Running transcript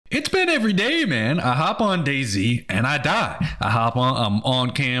It's been every day, man. I hop on Dayz and I die. I'm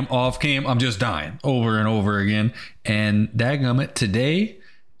on cam, off cam, I'm just dying over and over again. And dadgummit, today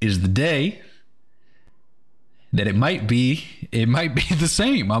is the day that it might be the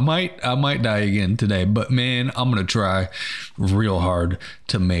same. I might die again today, but man, I'm gonna try real hard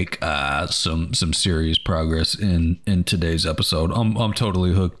to make some serious progress in today's episode. I'm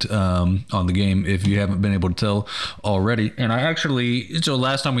totally hooked on the game, if you haven't been able to tell already. And so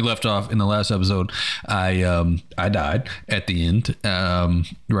last time we left off in the last episode, I died at the end,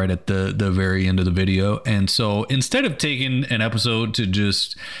 right at the very end of the video. And so instead of taking an episode to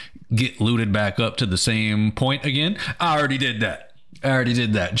just get looted back up to the same point again, I already did that.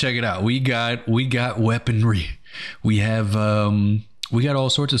 Check it out. We got weaponry. We have we got all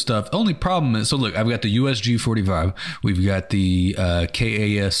sorts of stuff. The only problem is, so look, I've got the USG 45, we've got the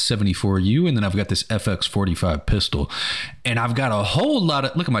KAS 74U, and then I've got this FX 45 pistol, and I've got a whole lot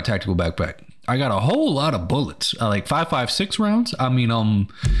of, look at my tactical backpack. I got a whole lot of bullets, like 5.56 rounds. I mean, I'm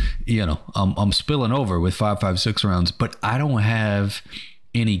spilling over with 5.56 rounds, but I don't have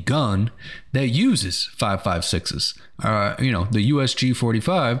any gun that uses 5.56s. The USG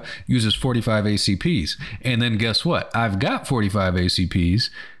 45 uses 45 ACPs, and then guess what? I've got 45 ACPs,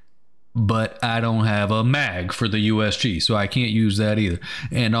 but I don't have a mag for the USG, so I can't use that either.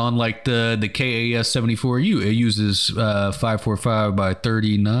 And on like the KAS 74U, it uses 5.45 by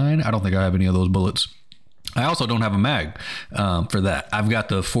 39. I don't think I have any of those bullets. I also don't have a mag for that. I've got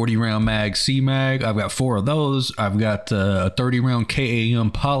the 40 round mag C mag. I've got 4 of those. I've got a 30 round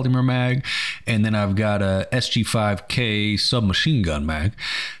KAM polymer mag, and then I've got a SG5K submachine gun mag.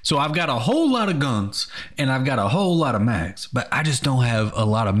 So I've got a whole lot of guns and I've got a whole lot of mags, but I just don't have a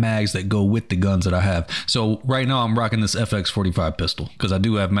lot of mags that go with the guns that I have. So right now I'm rocking this FX45 pistol because I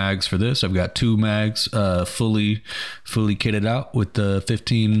do have mags for this. I've got 2 mags fully kitted out with the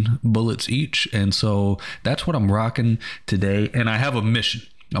 15 bullets each, and so that's what I'm rocking today. And I have a mission.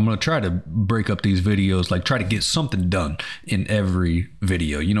 I'm going to try to break up these videos, like try to get something done in every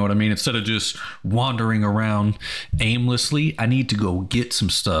video. You know what I mean? Instead of just wandering around aimlessly, I need to go get some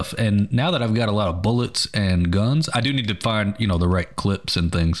stuff. And now that I've got a lot of bullets and guns, I do need to find, the right clips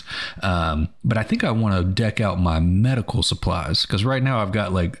and things. But I think I want to deck out my medical supplies, because right now I've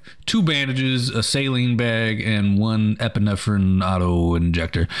got like 2 bandages, a saline bag, and 1 epinephrine auto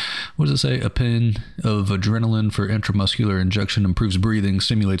injector. What does it say? A pen of adrenaline for intramuscular injection, improves breathing,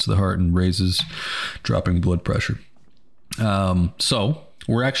 stimulates the heart, and raises dropping blood pressure. So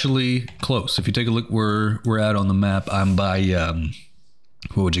we're actually close. If you take a look where we're at on the map, I'm by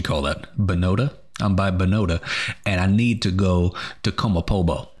what would you call that? Bonota. I'm by Bonota, and I need to go to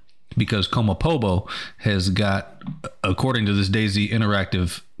Komapobo, because Komapobo has got, according to this Dayz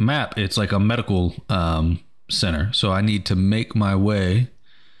interactive map, it's like a medical center. So I need to make my way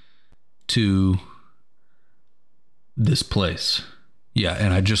to this place. Yeah,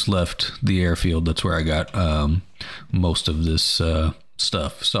 and I just left the airfield. That's where I got most of this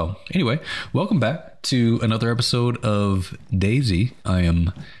stuff. So anyway, welcome back to another episode of Dayz. I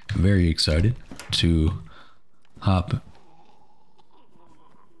am very excited to hop.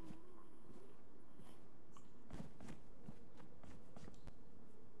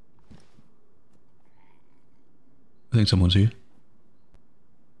 I think someone's here.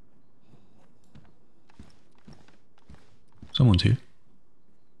 Someone's here.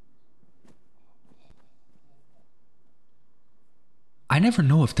 I never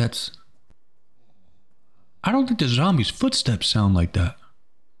know if that's... I don't think the zombie's footsteps sound like that.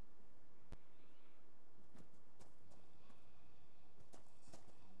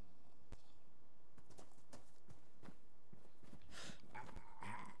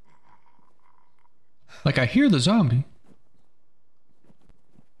 Like, I hear the zombie.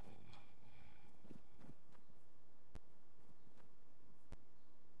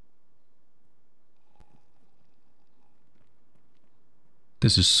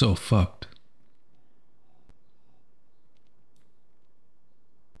 This is so fucked.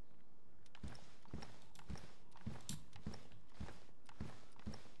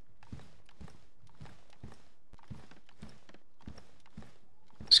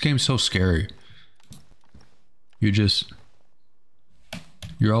 This game's so scary.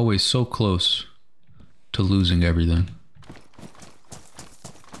 You're always so close to losing everything.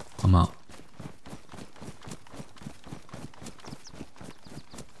 I'm out.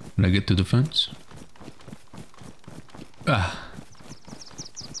 Can I get through the fence? Ah.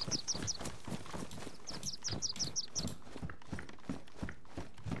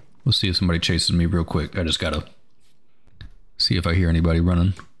 Let's see if somebody chases me real quick. I just gotta see if I hear anybody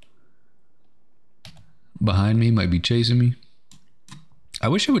running behind me. Might be chasing me. I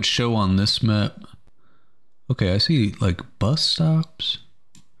wish it would show on this map. Okay, I see like bus stops.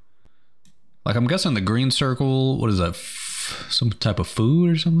 Like I'm guessing the green circle, what is that? Some type of food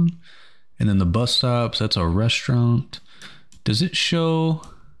or something? And then the bus stops, that's a restaurant. Does it show?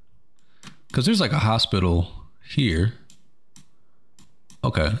 Because there's like a hospital here.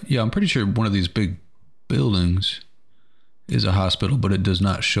 Okay, yeah, I'm pretty sure one of these big buildings is a hospital, but it does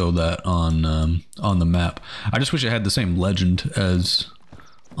not show that on the map. I just wish it had the same legend as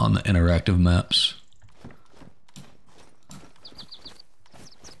on the interactive maps.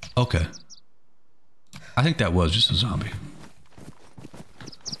 Okay. I think that was just a zombie.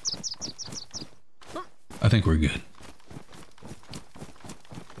 I think we're good.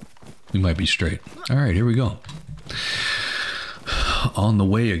 We might be straight. All right, here we go. On the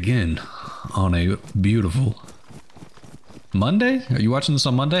way again on a beautiful Monday. Are you watching this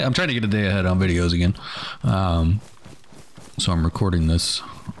on Monday? I'm trying to get a day ahead on videos again. So I'm recording this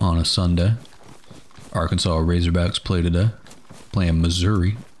on a Sunday. Arkansas Razorbacks play today. Playing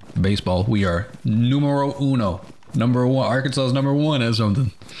Missouri. Baseball. We are numero uno. Number one. Arkansas is number one at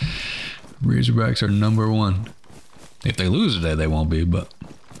something. Razorbacks are number one. If they lose today, they won't be, but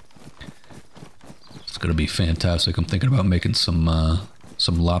it's gonna be fantastic. I'm thinking about making some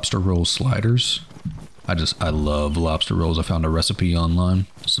lobster roll sliders. I love lobster rolls. I found a recipe online.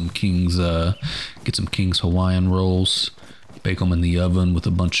 Some King's, get some King's Hawaiian rolls, bake them in the oven with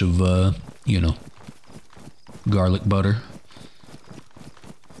a bunch of, you know, garlic butter.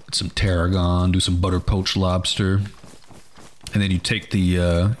 Get some tarragon, do some butter poached lobster. And then you take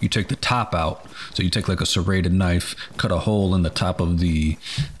the top out. So you take like a serrated knife, cut a hole in the top of the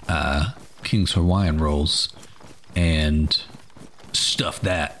King's Hawaiian rolls, and stuff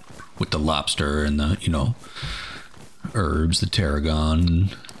that with the lobster and the, you know, herbs, the tarragon,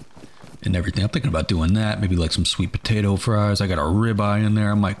 and everything. I'm thinking about doing that. Maybe like some sweet potato fries. I got a ribeye in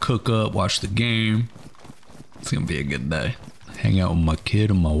there. I might cook up, watch the game. It's gonna be a good day. Hang out with my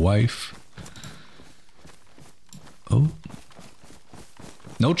kid and my wife. Oh.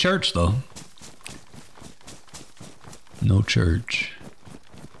 No church though. No church.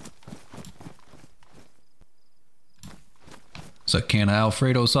 It's a can of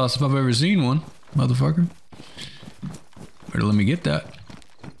Alfredo sauce if I've ever seen one, motherfucker. Better let me get that.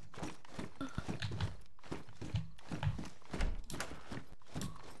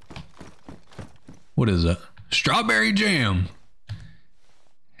 What is that? Strawberry jam.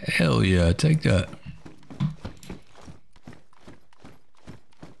 Hell yeah, take that.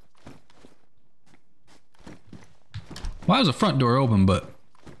 Why is the front door open, but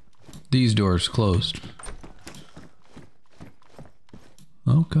these doors closed?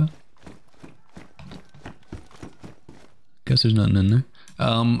 Okay. Guess there's nothing in there.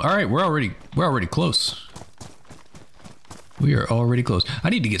 All right, we're already close. We are already close. I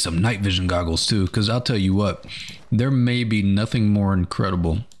need to get some night vision goggles too, because I'll tell you what, there may be nothing more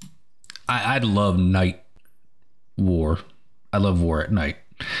incredible. I love night war. I love war at night.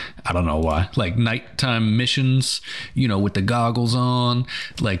 I don't know why. Like nighttime missions, you know, with the goggles on,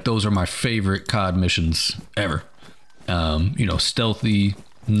 like those are my favorite COD missions ever. You know, stealthy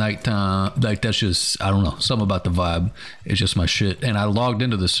nighttime, like that's just, I don't know, something about the vibe. It's just my shit. And I logged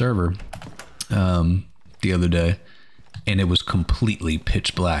into the server the other day, and it was completely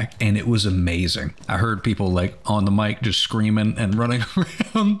pitch black, and it was amazing. I heard people like on the mic just screaming and running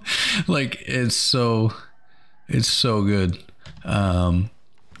around. Like it's so good.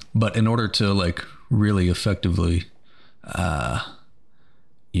 But in order to like really effectively,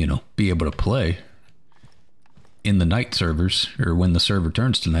 you know, be able to play in the night servers, or when the server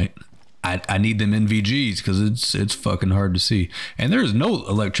turns to night, I need them NVGs because it's fucking hard to see. And there is no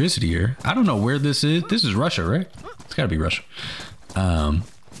electricity here. I don't know where this is. This is Russia, right? It's gotta be Russia. They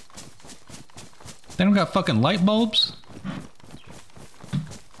don't got fucking light bulbs.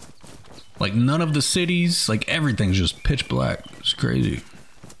 Like none of the cities, like everything's just pitch black. It's crazy.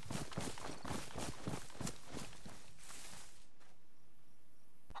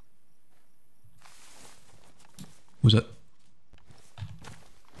 Was that?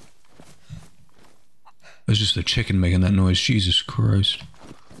 It's just a chicken making that noise. Jesus Christ.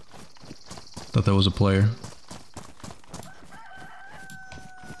 Thought that was a player.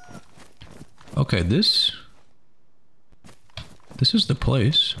 Okay, this is the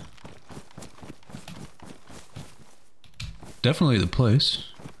place. Definitely the place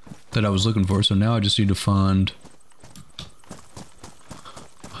that I was looking for. So now I just need to find,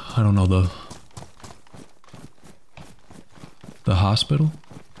 I don't know, the hospital.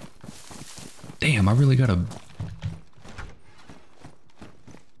 Damn, I really gotta.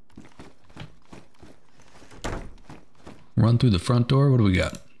 Run through the front door. What do we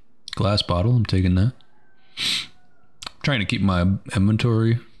got? Glass bottle. I'm taking that. Trying to keep my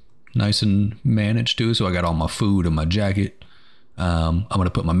inventory nice and managed too. So I got all my food and my jacket. I'm going to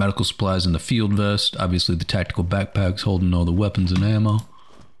put my medical supplies in the field vest. Obviously the tactical backpack's holding all the weapons and ammo.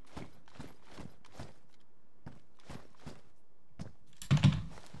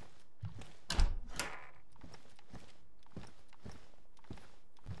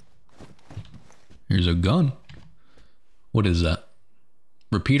 Here's a gun. What is that?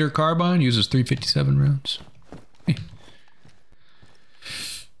 Repeater carbine uses 357 rounds. Hey.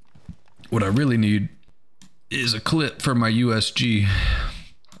 What I really need is a clip for my USG.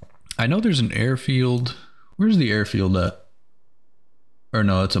 I know there's an airfield. Where's the airfield at? Or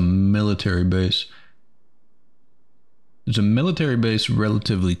no, it's a military base. There's a military base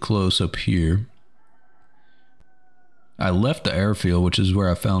relatively close up here. I left the airfield, which is where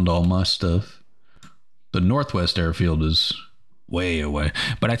I found all my stuff. The Northwest airfield is way away.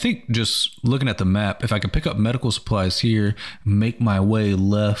 But I think just looking at the map, if I could pick up medical supplies here, make my way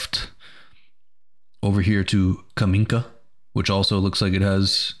left over here to Kaminka, which also looks like it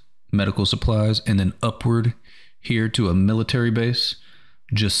has medical supplies, and then upward here to a military base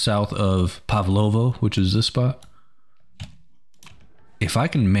just south of Pavlovo, which is this spot. If I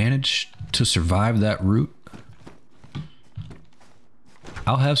can manage to survive that route,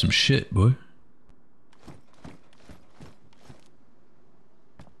 I'll have some shit, boy.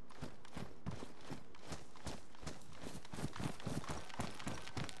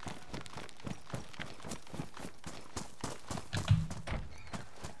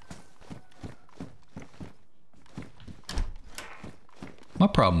 My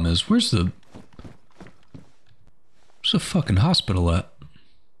problem is, where's the fucking hospital at?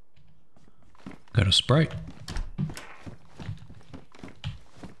 Got a Sprite.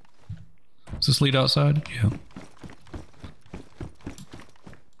 Does this lead outside? Yeah.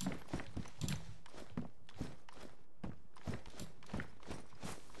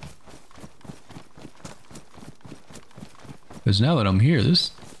 Because now that I'm here,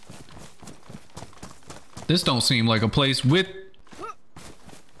 this don't seem like a place with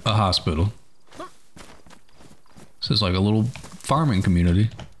a hospital. This is like a little farming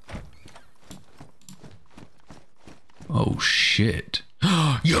community. Oh shit.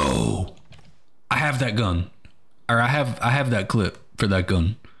 Yo! I have that gun. Or I have that clip for that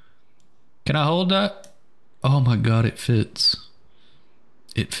gun. Can I hold that? Oh my god, it fits.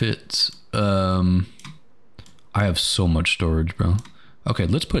 It fits. I have so much storage, bro. Okay,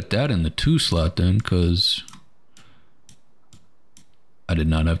 let's put that in the 2 slot then, because I did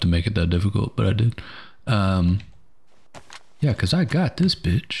not have to make it that difficult, but I did. Yeah, because I got this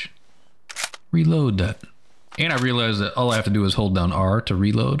bitch. Reload that. And I realized that all I have to do is hold down R to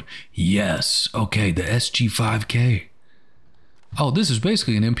reload. Yes. Okay, the SG5K. Oh, this is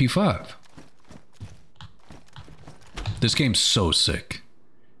basically an MP5. This game's so sick.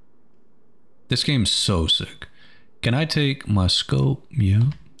 This game's so sick. Can I take my scope?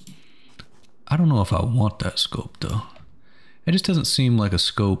 Yeah. I don't know if I want that scope, though. It just doesn't seem like a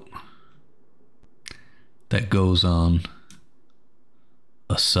scope that goes on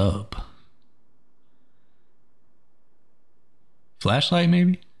a sub. Flashlight,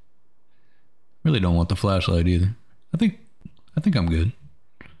 maybe? Really don't want the flashlight either. I think I'm good.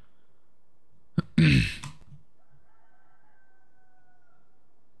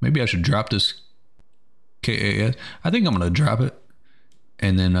 Maybe I should drop this KAS. I think I'm gonna drop it,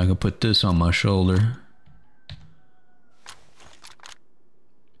 and then I can put this on my shoulder.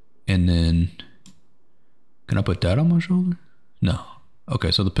 And then, can I put that on my shoulder? No.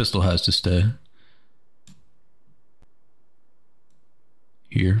 Okay, so the pistol has to stay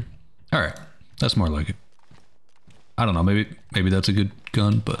here. All right, that's more like it. I don't know, maybe that's a good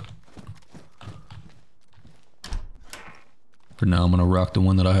gun, but for now I'm gonna rock the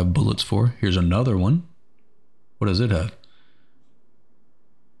one that I have bullets for. Here's another one. What does it have?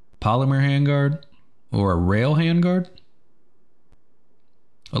 Polymer handguard or a rail handguard?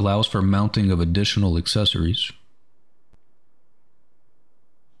 Allows for mounting of additional accessories.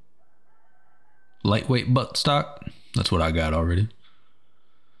 Lightweight buttstock. That's what I got already.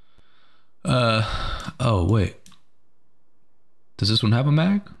 Oh wait. Does this one have a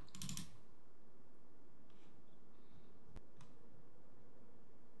mag?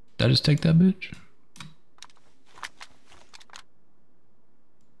 Did I just take that bitch?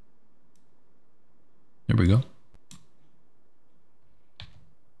 There we go.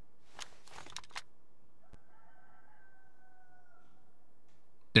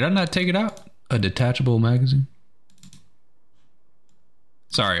 Did I not take it out? A detachable magazine?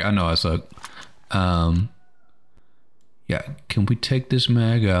 Sorry, I know I suck. Yeah, Yeah, can we take this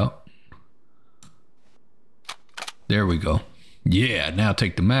mag out? There we go. Yeah, now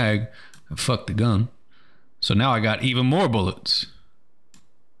take the mag and fuck the gun. So now I got even more bullets.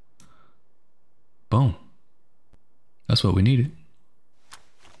 Boom. That's what we needed.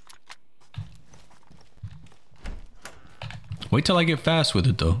 Wait till I get fast with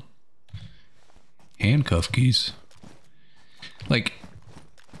it though. Handcuff keys. Like,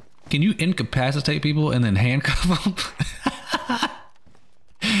 can you incapacitate people and then handcuff them?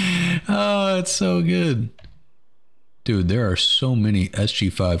 Oh, it's so good. Dude, there are so many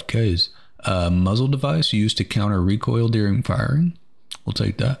SG5Ks. Muzzle device used to counter recoil during firing. We'll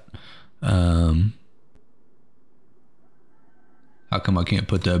take that. How come I can't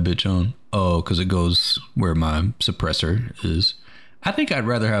put that bitch on? Oh, because it goes where my suppressor is. I think I'd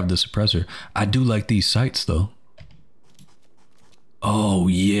rather have the suppressor. I do like these sights though. Oh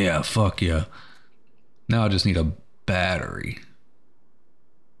yeah, fuck yeah. Now I just need a battery.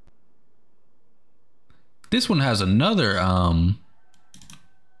 This one has another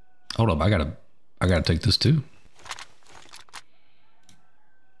hold up, I gotta take this too.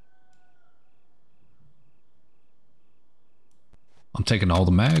 I'm taking all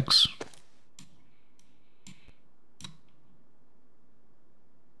the mags.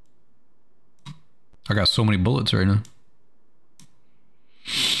 I got so many bullets right now.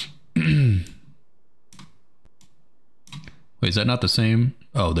 Wait, is that not the same?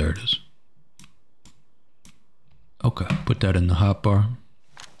 Oh, there it is. Okay, put that in the hotbar.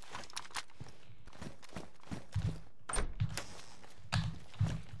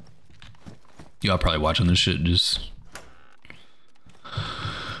 Y'all probably watching this shit just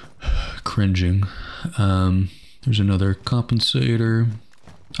cringing. There's another compensator.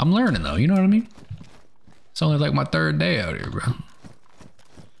 I'm learning though, you know what I mean? It's only like my third day out here, bro.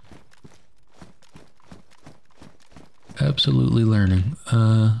 Absolutely learning.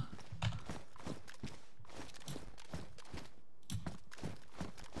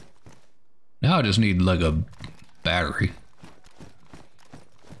 Now I just need like a battery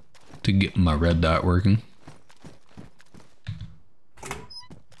to get my red dot working.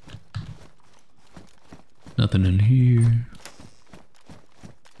 Nothing in here.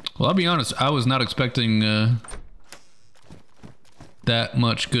 Well, I'll be honest, I was not expecting that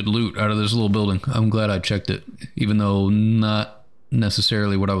much good loot out of this little building. I'm glad I checked it, even though not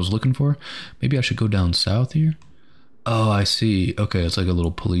necessarily what I was looking for. Maybe I should go down south here. Oh, I see. Okay, it's like a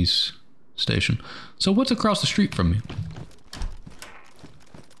little police station. So what's across the street from me?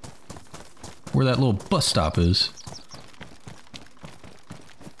 Where that little bus stop is.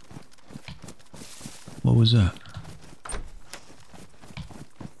 What was that?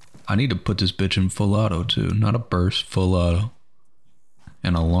 I need to put this bitch in full auto too. Not a burst, full auto.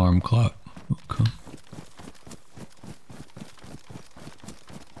 An alarm clock. Okay.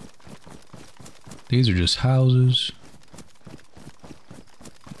 These are just houses.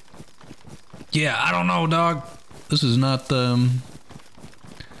 Yeah, I don't know, dog. This is not the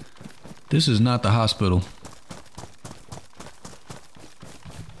hospital.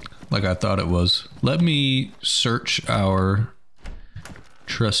 Like I thought it was. Let me search our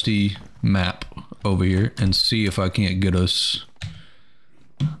trusty map over here and see if I can't get us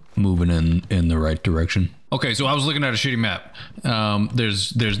moving in the right direction. Okay, so I was looking at a shitty map.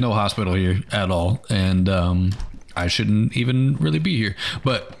 There's no hospital here at all, and I shouldn't even really be here.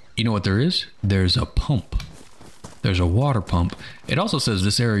 But you know what there is? There's a pump. There's a water pump. It also says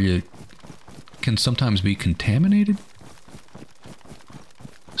this area can sometimes be contaminated.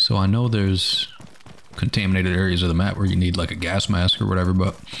 So I know there's contaminated areas of the map where you need like a gas mask or whatever,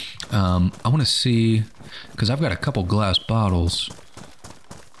 but I want to see, because I've got a couple glass bottles.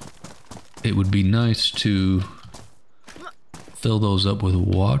 It would be nice to fill those up with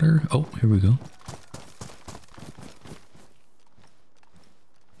water. Oh, here we go.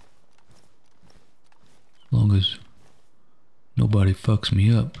 As long as nobody fucks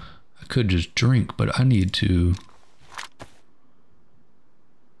me up. I could just drink, but I need to...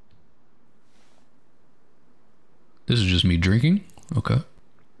 This is just me drinking? Okay.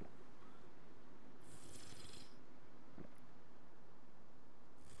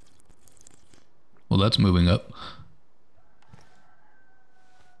 Well, that's moving up.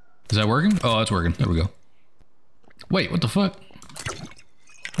 Is that working? Oh, that's working. There we go. Wait, what the fuck?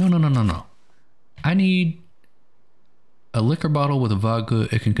 No. I need a liquor bottle with a vodka.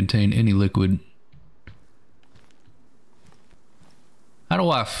 It can contain any liquid. How do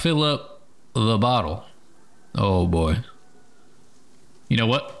I fill up the bottle? Oh boy. You know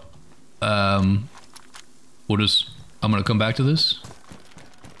what? I'm gonna come back to this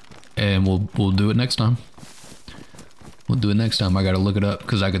and we'll do it next time. We'll do it next time. I gotta look it up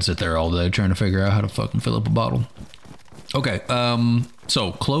because I could sit there all day trying to figure out how to fucking fill up a bottle. Okay,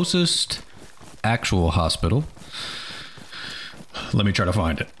 so closest actual hospital. Let me try to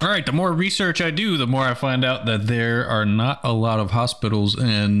find it. All right, the more research I do, the more I find out that there are not a lot of hospitals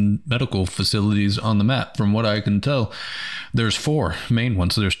and medical facilities on the map. From what I can tell, there's 4 main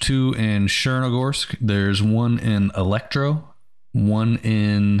ones. So there's 2 in Chernogorsk. There's 1 in Electro, 1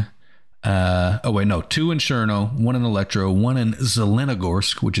 in... 2 in Cherno, 1 in Electro, 1 in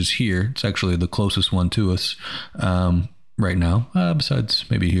Zelenogorsk, which is here. It's actually the closest one to us right now, besides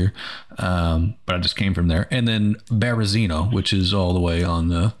maybe here. But I just came from there. And then Berezino, which is all the way on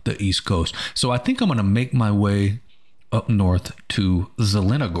the east coast. So I think I'm going to make my way up north to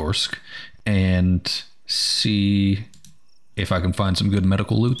Zelenogorsk and see if I can find some good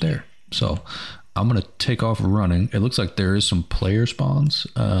medical loot there. So I'm going to take off running. It looks like there is some player spawns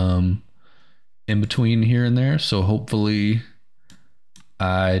in between here and there, so hopefully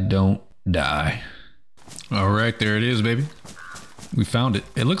I don't die. All right, there it is, baby. We found it.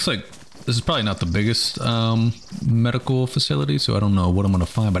 It looks like this is probably not the biggest medical facility, so I don't know what I'm gonna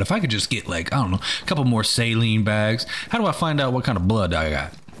find, but if I could just get, like, I don't know, a couple more saline bags. How do I find out what kind of blood I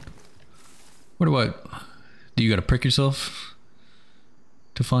got? Do you gotta prick yourself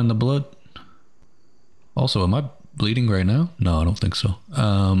to find the blood? Also, am I bleeding right now? No, I don't think so.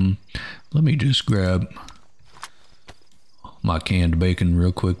 Let me just grab my canned bacon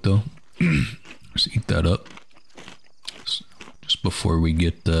real quick though. Just eat that up. Just before we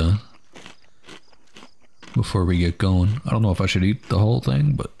get going. I don't know if I should eat the whole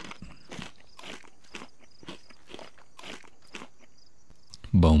thing, but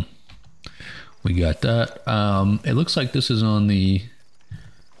boom. We got that. It looks like this is on the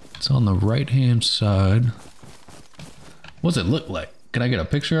right hand side. What does it look like? Can I get a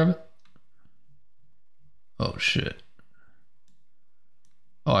picture of it? Oh shit.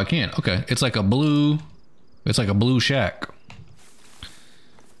 Oh, I can't. Okay. It's like a blue shack.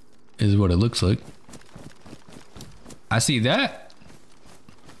 Is what it looks like. I see that.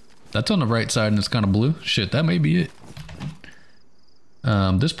 That's on the right side and it's kind of blue. Shit, that may be it.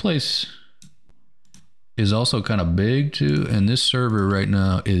 This place is also kind of big too, and this server right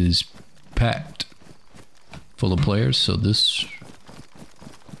now is packed full of players, so this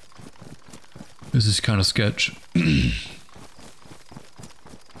is kind of sketch.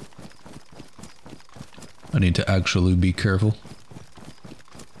 I need to actually be careful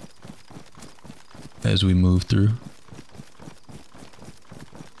as we move through,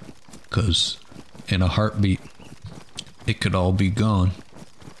 because in a heartbeat it could all be gone.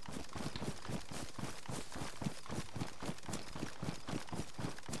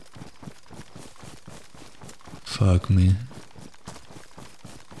 Fuck me.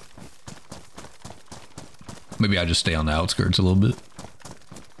 Maybe I just stay on the outskirts a little bit.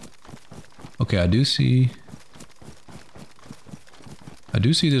 Okay, I do see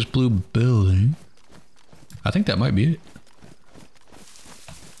this blue building. I think that might be it.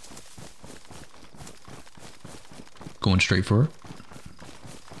 Going straight for it.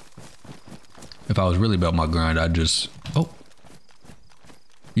 If I was really about my grind, I'd just... Oh.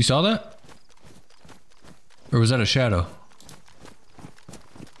 You saw that? Or was that a shadow?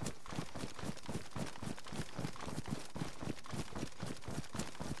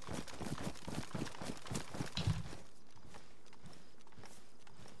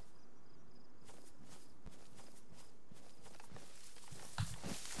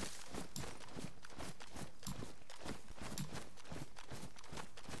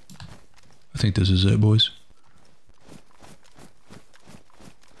 I think this is it, boys.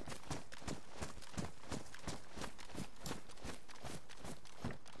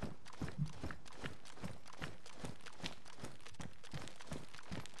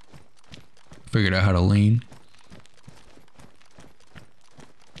 Figured out how to lean.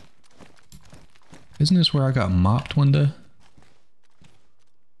 Isn't this where I got mopped one day?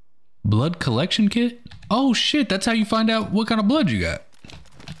 Blood collection kit? Oh shit, that's how you find out what kind of blood you got.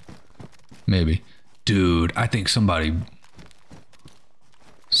 Maybe. Dude, I think somebody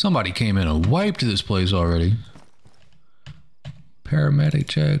came in and wiped this place already. Paramedic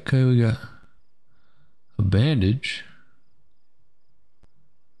check. Okay, we got a bandage.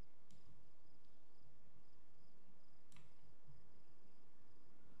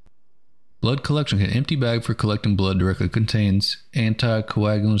 Blood collection kit. Empty bag for collecting blood directly contains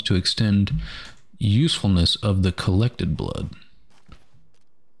anticoagulants to extend usefulness of the collected blood.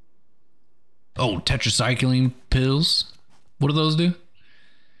 Oh, tetracycline pills. What do those do?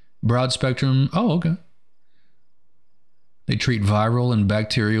 Broad spectrum. Oh, okay. They treat viral and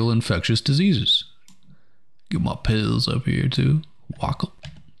bacterial infectious diseases. Get my pills up here too. Walk up.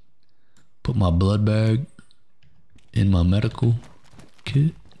 Put my blood bag in my medical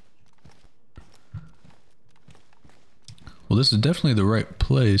kit. Well, this is definitely the right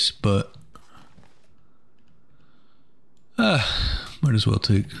place, but might as well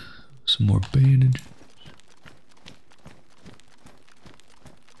take some more bandages.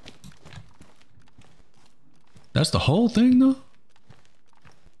 That's the whole thing though?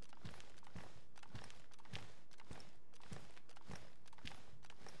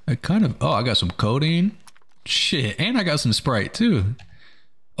 I kind of, oh, I got some codeine. Shit, and I got some Sprite too.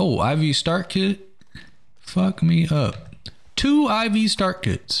 Oh, IV start kit. Fuck me up. 2 IV start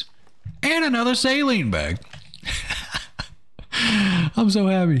kits. And another saline bag. I'm so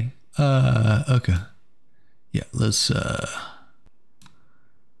happy. Okay. Yeah, let's,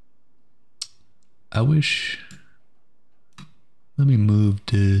 I wish, let me move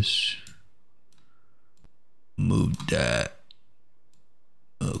this. Move that.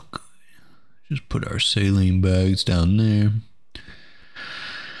 Okay. Just put our saline bags down there.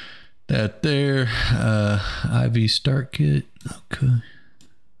 That there. IV start kit. Okay.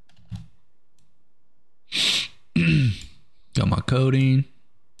 Got my codeine.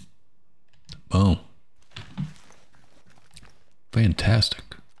 Boom. Fantastic.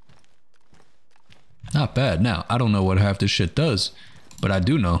 Not bad. Now, I don't know what half this shit does, but I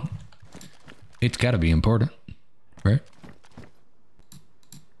do know it's gotta be important, right?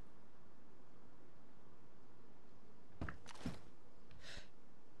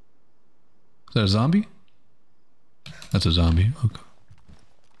 Is that a zombie? That's a zombie. Okay.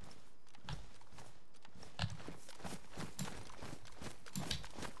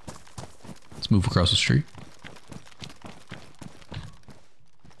 Let's move across the street.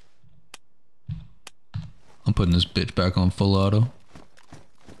 I'm putting this bitch back on full auto.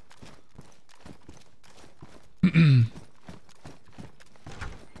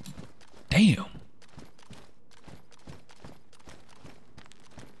 Damn.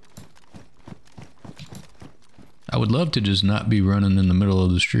 I would love to just not be running in the middle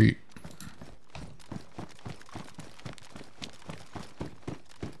of the street.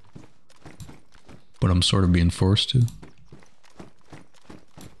 But I'm sort of being forced to.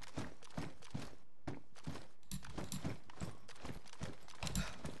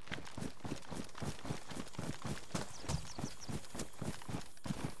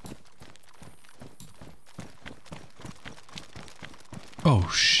 Oh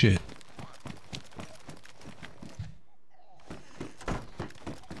shit.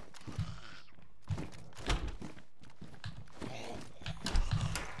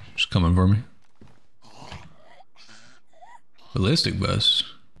 Just coming for me. Ballistic vest.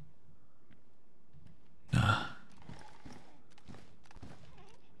 Nah.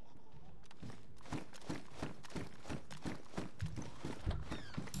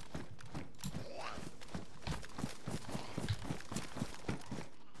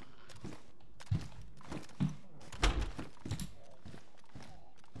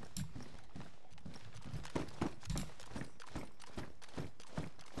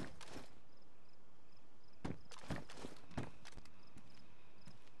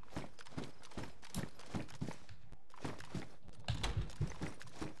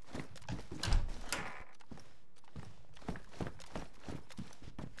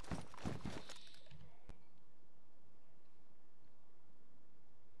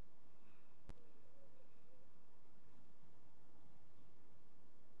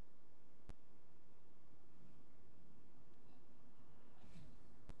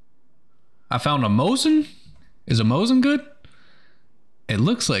 I found a Mosin. Is a Mosin good? It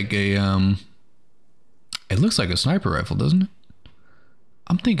looks like a it looks like a sniper rifle, doesn't it?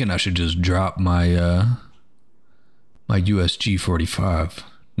 I'm thinking I should just drop my my USG 45.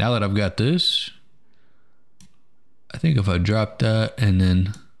 Now that I've got this, I think if I drop that and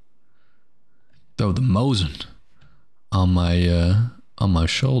then throw the Mosin on my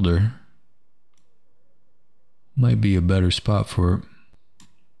shoulder, might be a better spot for it.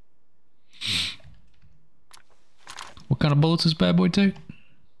 What kind of bullets does this bad boy take?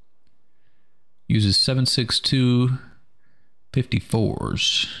 Uses 7.62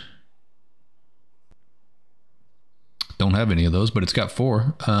 54s. Don't have any of those, but it's got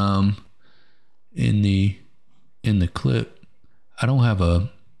 4 in the clip. I don't have a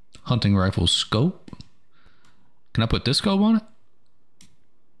hunting rifle scope. Can I put this scope on it?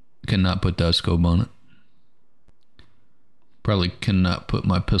 Cannot put that scope on it. Probably cannot put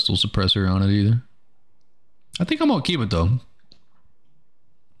my pistol suppressor on it either. I think I'm gonna keep it though.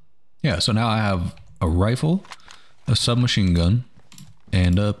 Yeah, so now I have a rifle, a submachine gun,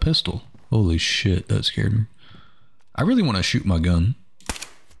 and a pistol. Holy shit, that scared me. I really want to shoot my gun.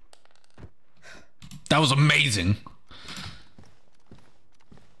 That was amazing.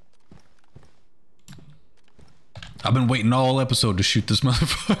 I've been waiting all episode to shoot this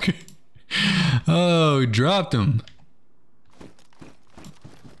motherfucker. Oh, he dropped him.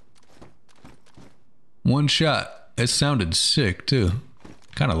 One shot. It sounded sick too.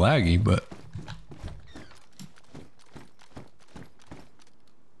 Kind of laggy, but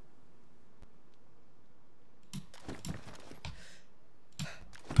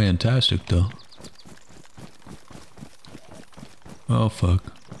fantastic though. Oh fuck.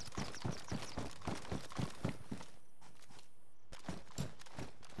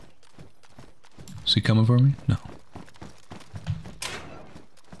 Is he coming for me? No.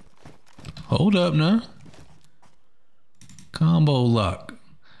 Hold up now. Combo lock.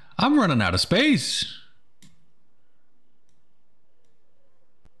 I'm running out of space.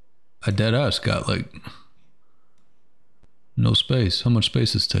 A dead ass got like no space. How much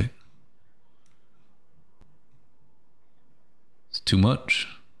space does it take? It's too much.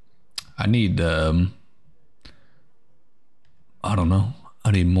 I need I don't know.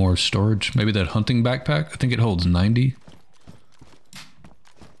 I need more storage. Maybe that hunting backpack. I think it holds 90.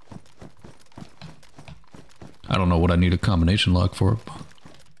 I don't know what I need a combination lock for.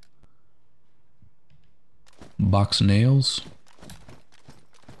 Box nails.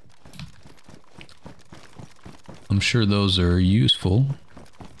 I'm sure those are useful.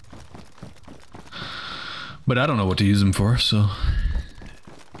 But I don't know what to use them for, so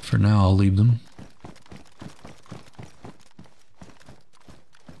for now I'll leave them.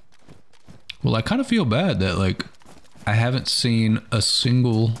 Well, I kind of feel bad that like I haven't seen a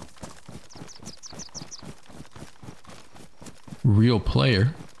single real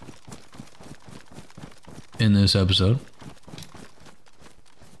player in this episode.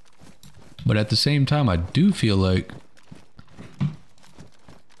 But at the same time, I do feel like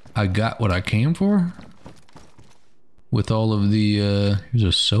I got what I came for with all of the here's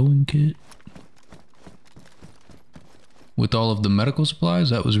a sewing kit. With all of the medical supplies,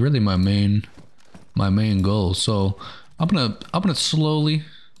 that was really my main goal. So I'm gonna slowly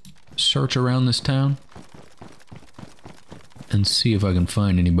search around this town and see if I can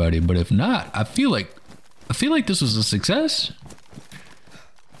find anybody. But if not, I feel like this was a success.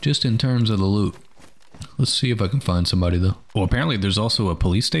 Just in terms of the loot. Let's see if I can find somebody though. Well, apparently there's also a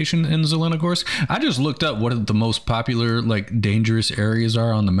police station in Zelenogorsk. I just looked up what the most popular like dangerous areas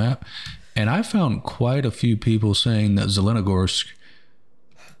are on the map, and I found quite a few people saying that Zelenogorsk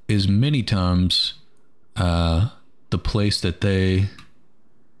is many times the place that they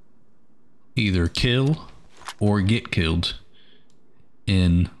either kill or get killed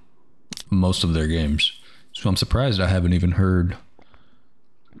in most of their games. So I'm surprised I haven't even heard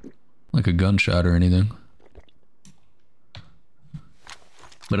like a gunshot or anything.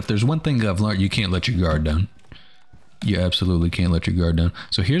 But if there's one thing I've learned, you can't let your guard down. You absolutely can't let your guard down.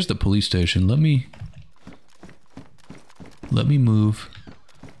 So here's the police station. Let me move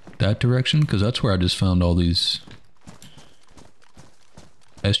that direction, because that's where I just found all these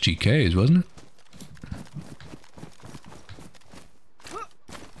SGKs, wasn't it?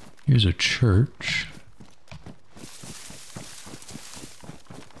 Here's a church.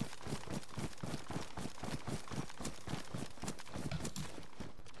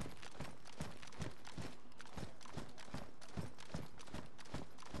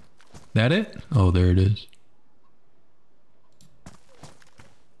 That it? Oh, there it is.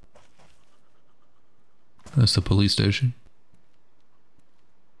 That's the police station.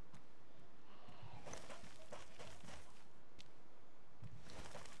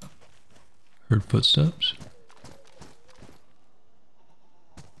 Heard footsteps.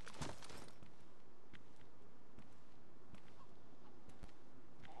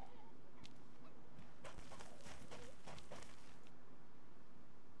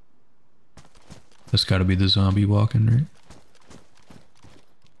 That's gotta be the zombie walking, right?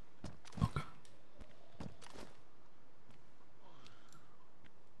 Okay.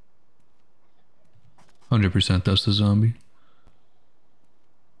 %, that's the zombie.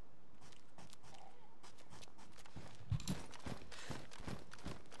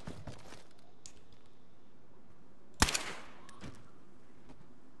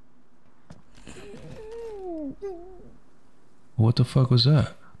 What the fuck was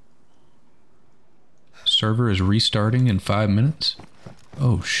that? Server is restarting in 5 minutes?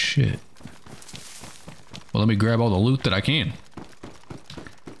 Oh shit. Well, let me grab all the loot that I can.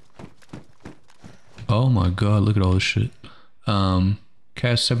 Oh my god, look at all this shit.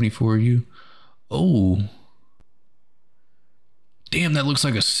 Cast 74U. Oh. Damn, that looks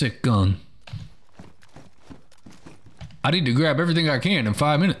like a sick gun. I need to grab everything I can in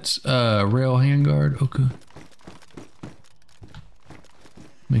 5 minutes. Rail handguard. Okay.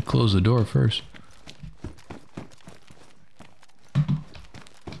 Let me close the door first.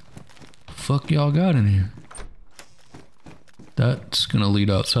 Fuck y'all got in here? That's gonna lead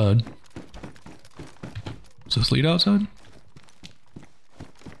outside. Does this lead outside?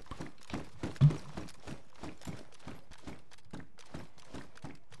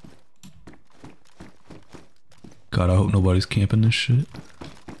 God, I hope nobody's camping this shit.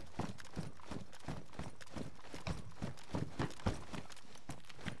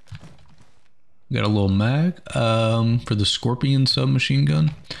 Got a little mag for the Scorpion submachine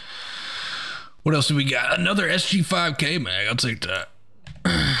gun. What else do we got? Another SG5K mag. I'll take that.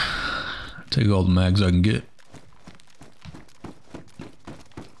 I'll take all the mags I can get.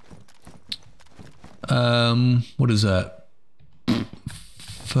 What is that?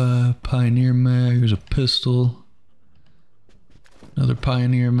 Pioneer mag. There's a pistol. Another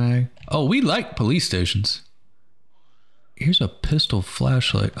Pioneer mag. Oh, we like police stations. Here's a pistol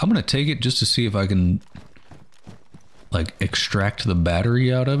flashlight. I'm gonna take it just to see if I can like extract the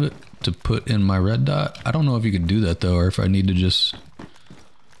battery out of it to put in my red dot. I don't know if you could do that though, or if I need to just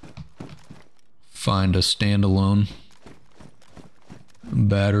find a standalone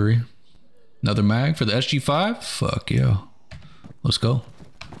battery. Another mag for the SG5? Fuck yeah. Let's go.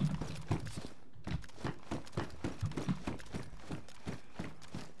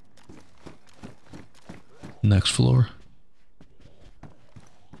 Next floor.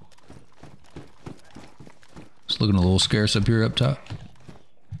 It's looking a little scarce up here up top.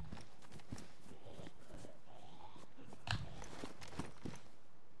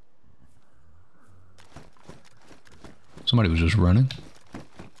 Somebody was just running.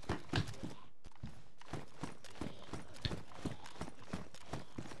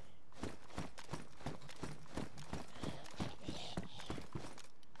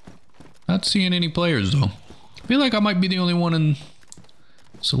 Not seeing any players though. I feel like I might be the only one in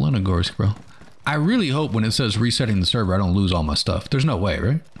Selenogorsk, bro. I really hope when it says resetting the server, I don't lose all my stuff. There's no way,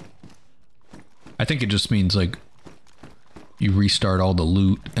 right? I think it just means like you restart all the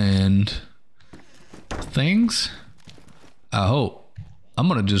loot and things. I hope. I'm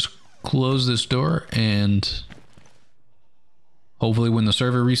gonna just close this door and hopefully when the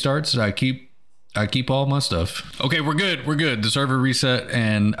server restarts, I keep all my stuff. Okay, we're good. We're good. The server reset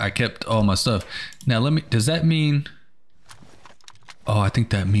and I kept all my stuff. Now does that mean? Oh, I think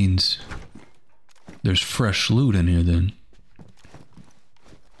that means there's fresh loot in here then.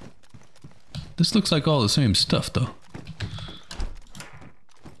 This looks like all the same stuff though.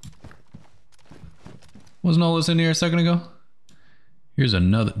 Wasn't all this in here a second ago? Here's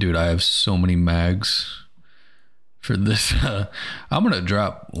another, dude, I have so many mags for this. I'm gonna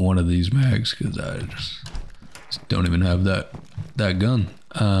drop one of these mags because I just don't even have that gun.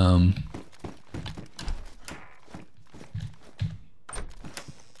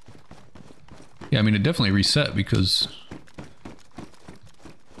 Yeah, I mean, it definitely reset because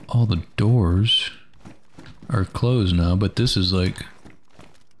all the doors are closed now, but this is like...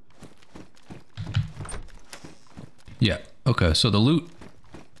 Yeah, okay, so the loot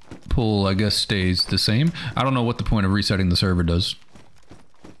pool, I guess, stays the same. I don't know what the point of resetting the server does.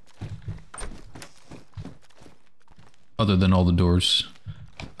 Other than all the doors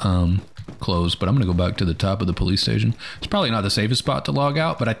closed, but I'm gonna go back to the top of the police station. It's probably not the safest spot to log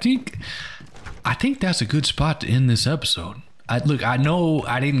out, but I think that's a good spot to end this episode. Look, I know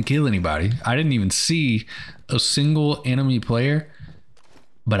I didn't kill anybody. I didn't even see a single enemy player,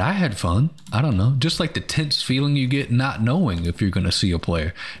 but I had fun. I don't know, just like the tense feeling you get not knowing if you're gonna see a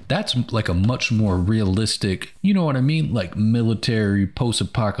player. That's like a much more realistic, you know what I mean? Like military,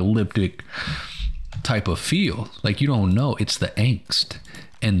 post-apocalyptic type of feel. Like you don't know. It's the angst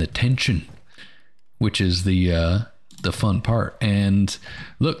and the tension, which is the fun part. And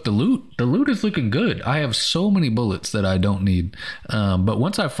look, the loot is looking good. I have so many bullets that I don't need. But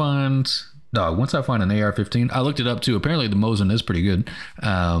once I find an AR-15, I looked it up too. Apparently the Mosin is pretty good.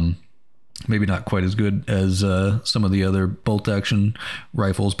 Maybe not quite as good as some of the other bolt action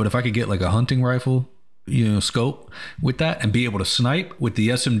rifles, but if I could get like a hunting rifle, you know, scope with that and be able to snipe with the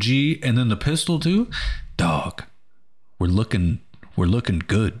SMG and then the pistol too, dog, we're looking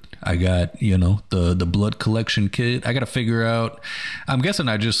good. I got, you know, the blood collection kit. I got to figure out, I'm guessing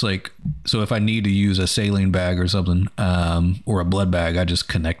I just like, so if I need to use a saline bag or something, or a blood bag, I just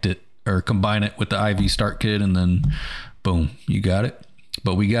connect it or combine it with the IV start kit and then boom, you got it.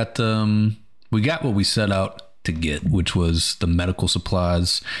 But we got what we set out to get, which was the medical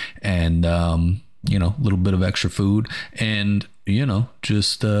supplies and, you know, a little bit of extra food and, you know,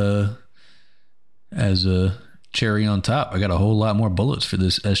 just, as a cherry on top, I got a whole lot more bullets for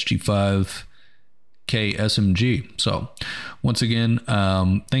this SG5K SMG. So once again,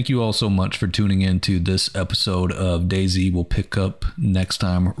 thank you all so much for tuning in to this episode of Dayz. We'll pick up next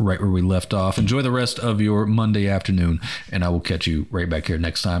time right where we left off. Enjoy the rest of your Monday afternoon, and I will catch you right back here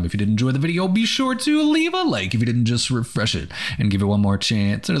next time. If you did enjoy the video, be sure to leave a like. If you didn't, just refresh it and give it one more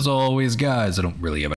chance. And as always, guys, I don't really have